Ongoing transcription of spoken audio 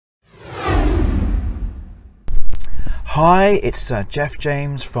Hi, it's Jeff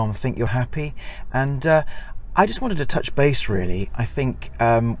James from Think You're Happy, and I just wanted to touch base really. I think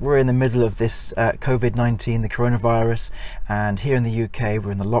we're in the middle of this COVID-19, the coronavirus, and here in the UK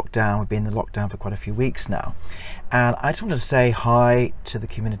we're in the lockdown. We've been in the lockdown for quite a few weeks now, and I just wanted to say hi to the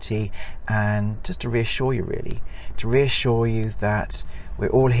community and just to reassure you really, that we're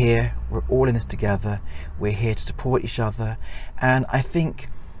all here, we're all in this together, we're here to support each other. And I think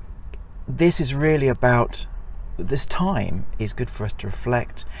this is really about, this time is good for us to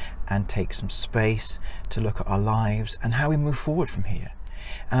reflect and take some space to look at our lives and how we move forward from here.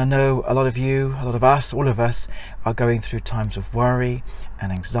 And I know a lot of you, a lot of us, all of us are going through times of worry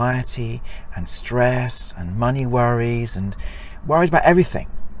and anxiety and stress and money worries and worries about everything.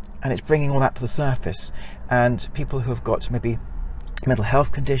 And it's bringing all that to the surface. And people who have got maybe mental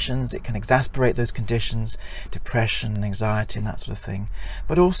health conditions, it can exacerbate those conditions, depression, anxiety and that sort of thing.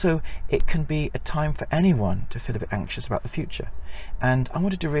 But also it can be a time for anyone to feel a bit anxious about the future. And I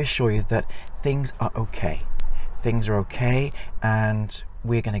wanted to reassure you that things are okay. Things are okay, and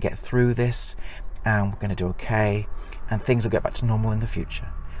we're going to get through this, and we're going to do okay, and things will get back to normal in the future.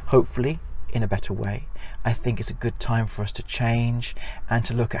 Hopefully in a better way. I think it's a good time for us to change and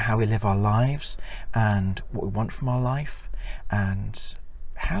to look at how we live our lives and what we want from our life, and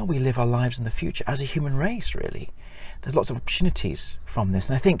how we live our lives in the future as a human race really. There's lots of opportunities from this,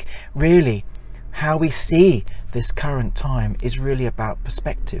 and I think really how we see this current time is really about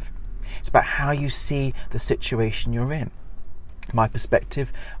perspective. It's about how you see the situation you're in. My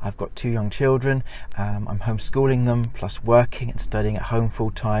perspective, I've got 2 young children, I'm homeschooling them plus working and studying at home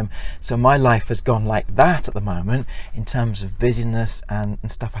full time, so my life has gone like that at the moment in terms of busyness and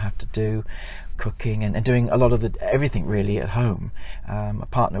stuff I have to do, cooking and doing a lot of everything really at home. My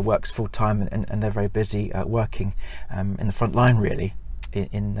partner works full time and they're very busy working in the front line really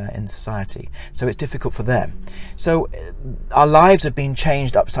in society, so it's difficult for them. So our lives have been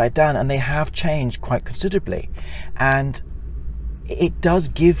changed upside down, and they have changed quite considerably, and it does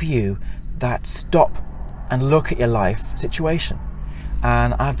give you that stop and look at your life situation.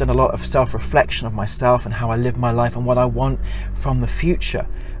 And I've done a lot of self-reflection of myself and how I live my life and what I want from the future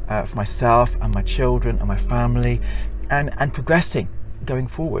for myself and my children and my family, and progressing going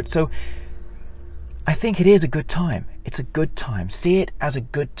forward. So I think it is a good time. It's a good time. See it as a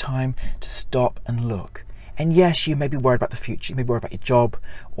good time to stop and look. And yes, you may be worried about the future. You may be worried about your job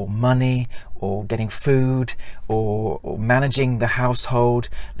or money or getting food or managing the household,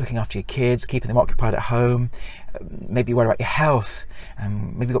 looking after your kids, keeping them occupied at home. Maybe you're worried about your health.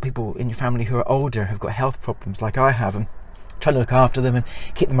 Maybe you've got people in your family who are older, who've got health problems like I have, and trying to look after them and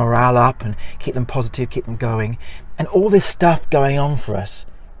keep the morale up and keep them positive, keep them going. And all this stuff going on for us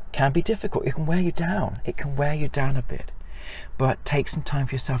can be difficult. It can wear you down. It can wear you down a bit. But take some time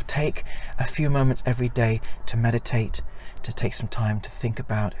for yourself. Take a few moments every day to meditate, to take some time to think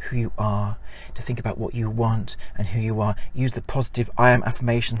about who you are, to think about what you want and who you are. Use the positive I am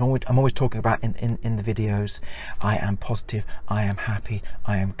affirmations. I'm always talking about in the videos. I am positive, I am happy,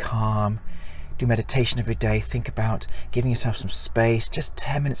 I am calm. Do meditation every day. Think about giving yourself some space, just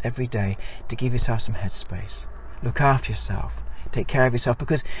 10 minutes every day to give yourself some headspace. Look after yourself. Take care of yourself,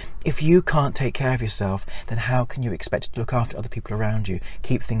 because if you can't take care of yourself, then how can you expect to look after other people around you?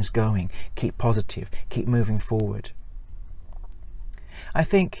 Keep things going, keep positive, keep moving forward. I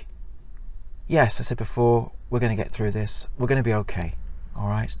think, yes, I said before, we're going to get through this. We're going to be okay. All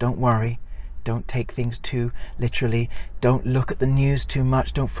right, so don't worry. Don't take things too literally. Don't look at the news too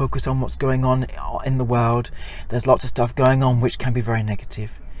much. Don't focus on what's going on in the world. There's lots of stuff going on which can be very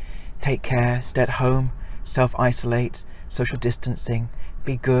negative. Take care, stay at home, self-isolate, social distancing,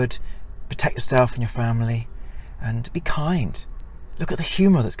 be good, protect yourself and your family, and be kind. Look at the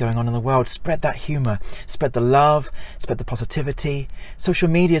humour that's going on in the world. Spread that humour, spread the love, spread the positivity. Social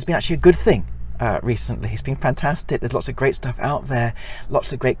media has been actually a good thing recently. It's been fantastic. There's lots of great stuff out there,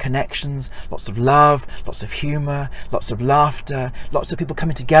 lots of great connections, lots of love, lots of humour, lots of laughter, lots of people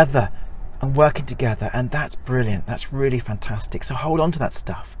coming together and working together, and that's brilliant. That's really fantastic. So hold on to that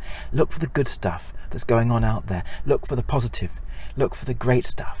stuff. Look for the good stuff that's going on out there. Look for the positive. Look for the great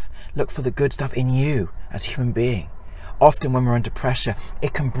stuff. Look for the good stuff in you as a human being. Often when we're under pressure,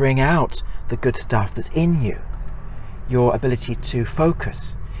 it can bring out the good stuff that's in you. Your ability to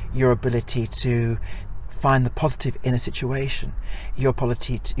focus, your ability to find the positive in a situation, your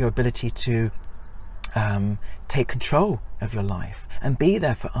ability to take control of your life and be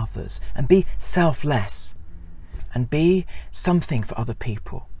there for others and be selfless and be something for other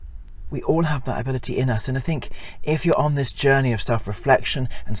people. We all have that ability in us, and I think if you're on this journey of self-reflection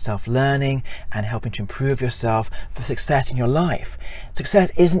and self-learning and helping to improve yourself for success in your life,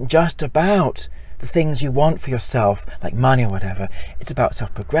 success isn't just about the things you want for yourself, like money or whatever. It's about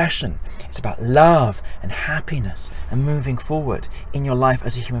self-progression. It's about love and happiness and moving forward in your life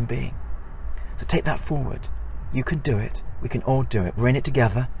as a human being. So take that forward. You can do it. We can all do it. We're in it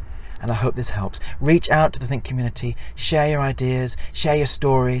together. And I hope this helps. Reach out to the Think community. Share your ideas. Share your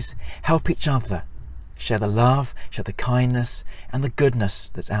stories. Help each other. Share the love, share the kindness and the goodness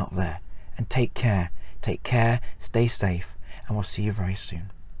that's out there. And take care. Take care. Stay safe. And we'll see you very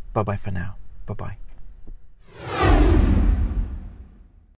soon. Bye-bye for now. Bye-bye.